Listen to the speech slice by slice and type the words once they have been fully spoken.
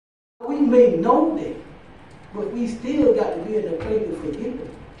we may know that, but we still got to be in a place to forgive them.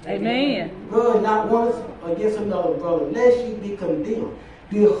 Amen. Brother, not once against another brother, lest ye be condemned.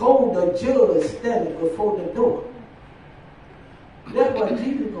 Behold, the judge standing before the door. That's what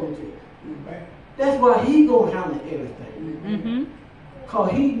Jesus gonna do. That's why he gonna handle everything.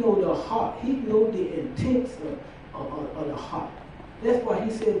 Because he know the heart. He know the intents of the heart. That's why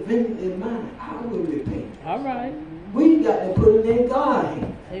he said, vengeance is mine. I will repay. All right. We got to put it in God's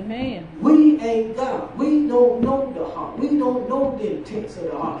hands. Amen. We ain't God. We don't know the heart. We don't know the intents of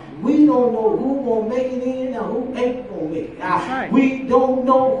the heart. We don't know who gonna make it in and who ain't gonna make it. Right. We don't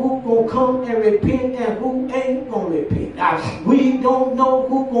know who gonna come and repent and who ain't gonna repent. We don't know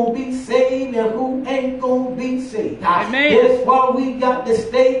who gonna be saved and who ain't gonna be saved. Amen. That's why we got to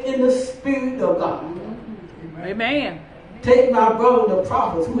stay in the Spirit of God. Amen. Take my brother the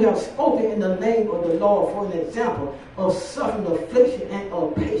prophets who have spoken in the name of the Lord for an example of suffering, affliction, and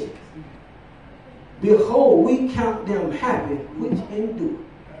of patience. Behold, we count them happy which endure.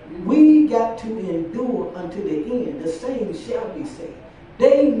 We got to endure unto the end. The same shall be saved.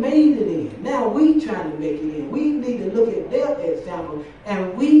 They made it in. Now we trying to make it in. We need to look at their example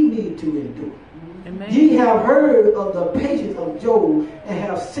and we need to endure. Amen. Ye have heard of the patience of Job and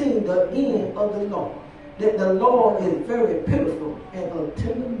have seen the end of the Lord, that the Lord is very pitiful and of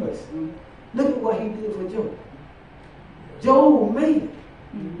tender mercy. Look at what he did for Job. Job made it.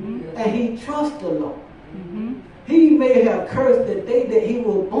 And he trusted the Lord. He may have cursed the day that he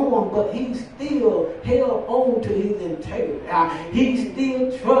was born, but he still held on to his integrity. He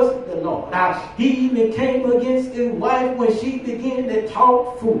still trusted the Lord. He even came against his wife when she began to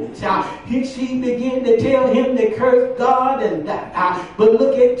talk foolish. She began to tell him to curse God and die. But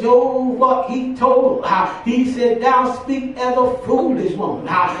look at Job, what he told her. He said, thou speak as a foolish woman.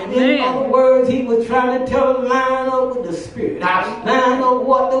 In other words, he was trying to tell her, line up with the Spirit. Line up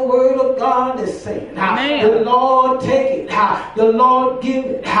what the Word of God is saying. The Lord take it, the Lord give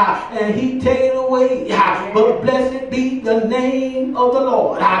it, and he take it away. But blessed be the name of the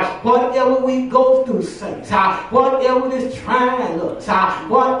Lord. Whatever we go through, saints, whatever is trying us,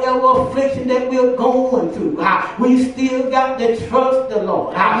 whatever affliction that we're going through, we still got to trust the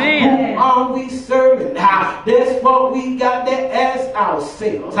Lord. Who are we serving? That's what we got to ask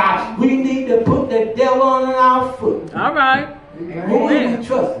ourselves. We need to put the devil on our foot. All right. Who are we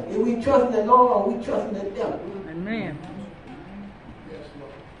trusting? If we trusting the Lord or we trusting the devil? Amen.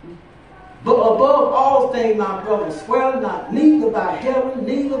 But above all things, my brothers, swear not, neither by heaven,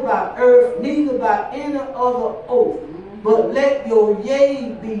 neither by earth, neither by any other oath. But let your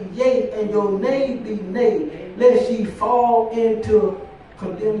yea be yea, and your nay be nay, lest ye fall into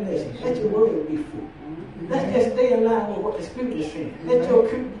condemnation. Let your word be full. Let's just stay in line with what the Spirit is saying. Let your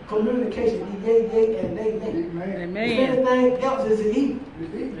communication be yea, yea, and nay, nay. Amen. If anything else is evil.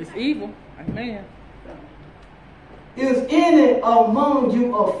 It's evil. Amen. Is any among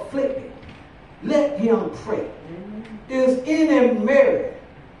you afflicted? Let him pray. Is any merry?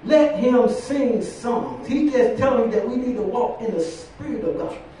 Let him sing songs. He's just telling you that we need to walk in the Spirit of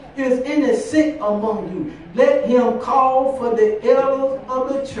God. Is any sick among you? Let him call for the elders of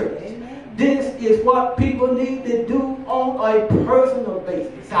the church. This is what people need to do on a personal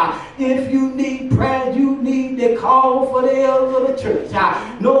basis. If you need prayer, you need to call for the elders of the church.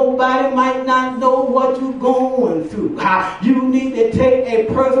 Nobody might not know what you're going through. You need to take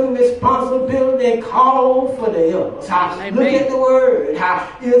a personal responsibility and call for the elders. Look at the word.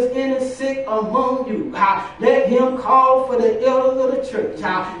 Is any sick among you? Let him call for the elders of the church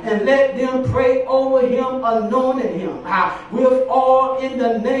and let them pray over him, anointing him with oil in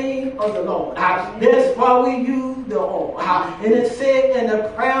the name of the Lord. That's why we use the oil. And it said, and the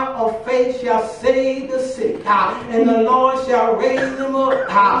prayer of faith shall save the sick, and the Lord shall raise them up.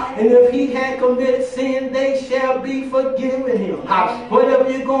 And if he had committed sin, they shall be forgiven him. Whatever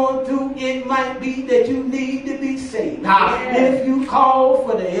you're going through, it might be that you need to be saved. If you call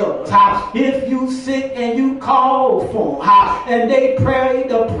for the elders, if you sick and you call for them, and they pray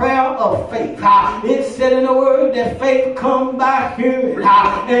the prayer of faith, it said in the word that faith come by hearing,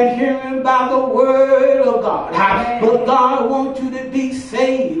 and hearing by the word of God. But God wants you to be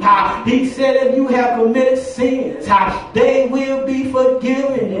saved. He said if you have committed sins, they will be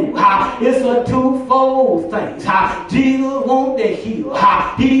forgiven you. It's a twofold thing. Jesus wants to heal.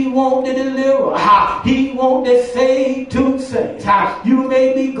 He wants to deliver. He wants to save two saints. You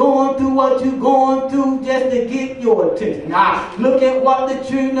may be going through what you're going through just to get your attention. Look at what the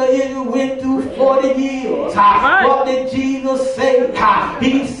children of Israel went through 40 years. What did Jesus say?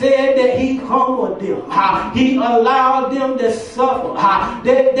 He said that he humbled them. He allowed them to suffer,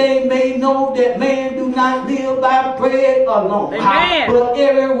 that they may know that man do not live by bread alone, but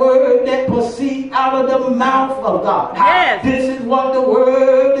every word of the mouth of God. Yes. This is what the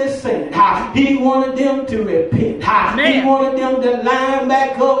word is saying. He wanted them to repent. He wanted them to line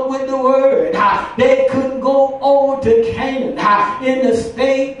back up with the word. They couldn't go over to Canaan in the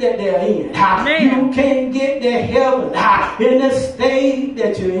state that they're in. You can't get to heaven in the state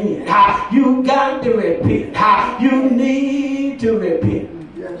that you're in. You got to repent. You need to repent.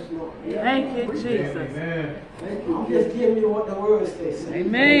 Yes, Lord. Thank you, Jesus. Amen. I'm just giving you what the word says.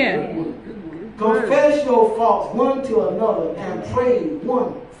 Amen. Confess your faults one to another and pray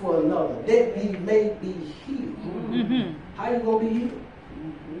one for another that ye may be healed. Mm-hmm. How you going to be healed?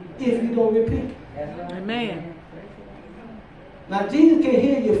 If you don't repent. Amen. Now Jesus can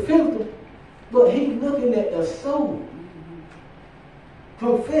heal your physical, but he's looking at the soul.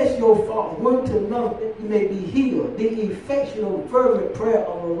 Confess your faults one to another that you may be healed. The effectual fervent prayer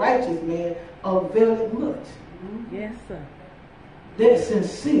of a righteous man availeth much. Yes, sir. That's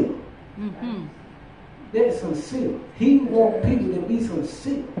sincere. Mm-hmm. That's sincere. He wants people to be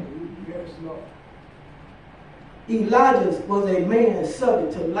sincere. Yes, Lord. Elijah was a man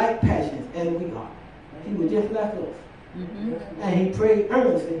subject to like passions as we are. He was just like us. Mm-hmm. And he prayed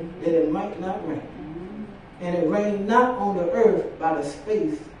earnestly that it might not rain. And it rained not on the earth by the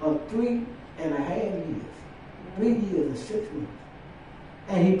space of 3.5 years. 3 years and 6 months.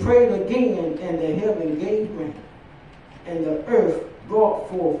 And he prayed again, and the heaven gave rain. And the earth brought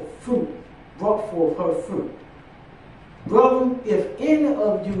forth her fruit. Brother, if any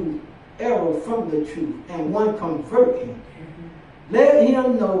of you err from the truth, and one convert him, let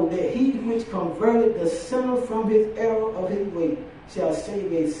him know that he which converted the sinner from his error of his way shall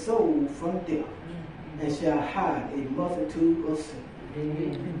save a soul from death, and shall hide a multitude of sins.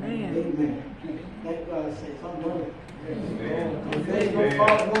 Amen. Amen. Thank God. Say something. Amen. Confess your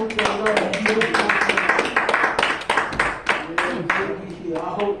fault one to another. I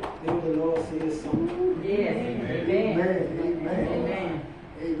hope that the Lord says something.